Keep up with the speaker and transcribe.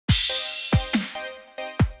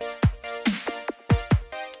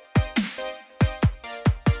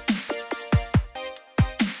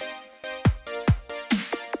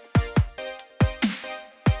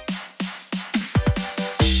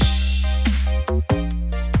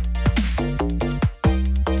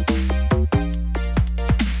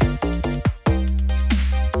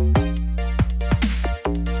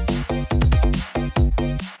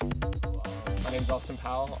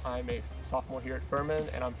I'm a sophomore here at Furman,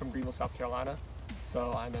 and I'm from Greenville, South Carolina.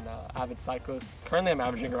 So I'm an avid cyclist. Currently I'm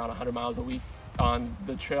averaging around 100 miles a week on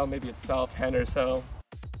the trail, maybe itself, 10 or so.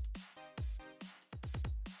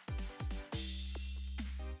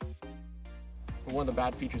 One of the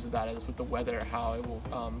bad features of that is with the weather, how it will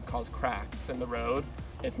cause cracks in the road.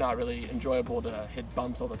 It's not really enjoyable to hit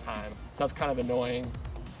bumps all the time. So that's kind of annoying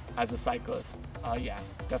as a cyclist. Yeah,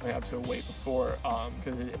 definitely have to wait before,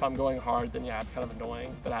 because if I'm going hard, then yeah, it's kind of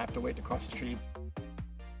annoying that I have to wait to cross the street.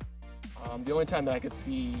 The only time that I could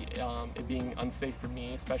see it being unsafe for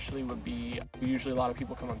me especially would be, usually a lot of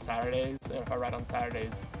people come on Saturdays, and if I ride on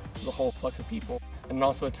Saturdays, there's a whole flux of people. And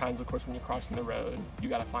also at times, of course, when you're crossing the road, you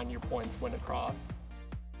gotta find your points when to cross.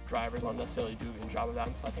 Drivers don't necessarily do a good job of that,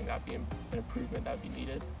 and so I think that'd be an improvement that would be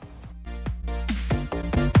needed.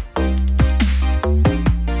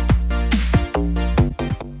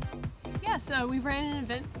 Yeah, so we ran an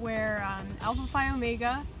event where Alpha Phi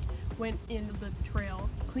Omega went into the trail,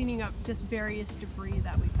 cleaning up just various debris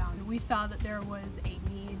that we found. We saw that there was a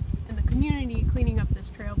need in the community cleaning up this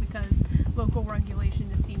trail because local regulation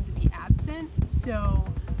just seemed to be absent, so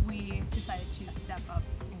we decided to step up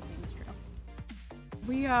and clean this trail.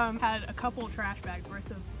 We had a couple trash bags worth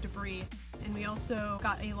of debris, and we also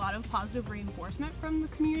got a lot of positive reinforcement from the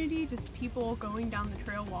community. Just people going down the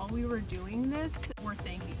trail while we were doing this were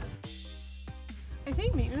thanking us. I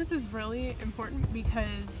think maintenance is really important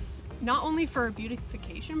because not only for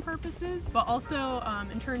beautification purposes, but also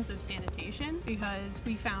in terms of sanitation, because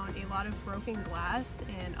we found a lot of broken glass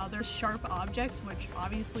and other sharp objects which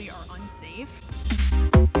obviously are unsafe.